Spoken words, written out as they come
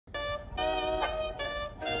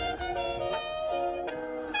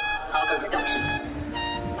production.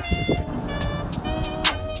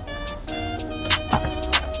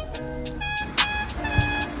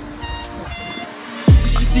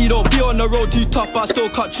 See, don't be on the road too tough, but I still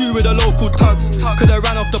cut you with the local tugs. Coulda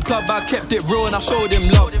ran off the plug, but I kept it real and I showed him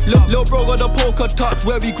love. Lil' bro got the poker touch,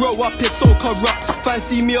 where we grow up is so corrupt.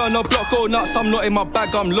 Fancy me on the block, go nuts, I'm not in my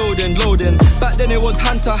bag, I'm loading. Back then it was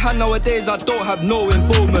hand to hand, nowadays I don't have no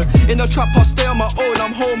involvement. In the trap I stay on my own,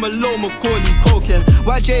 I'm home alone, Macaulay poking.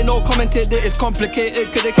 YJ no commented that it's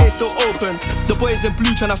complicated, cause the case still open. The boys in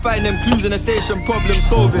blue tryna find them clues in the station, problem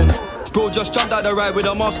solving. Bro just jumped out the ride with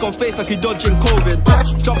a mask on face like he dodging COVID.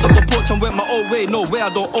 Jumped off the porch and went my own way, no way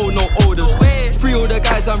I don't owe no orders. Free all the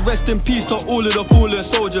guys and rest in peace to all of the fallen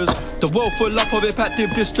soldiers. The world full up of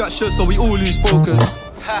impactive distractions, so we all lose focus.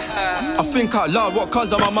 I think out loud, what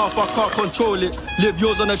comes out my mouth I can't control it. Live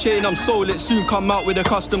yours on a chain, I'm sold it. Soon come out with a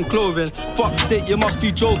custom clothing. Fuck's sake, you must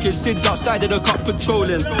be joking. Sid's outside of the cup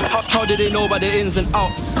patrolling. How did they know about the ins and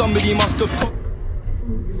outs? Somebody must have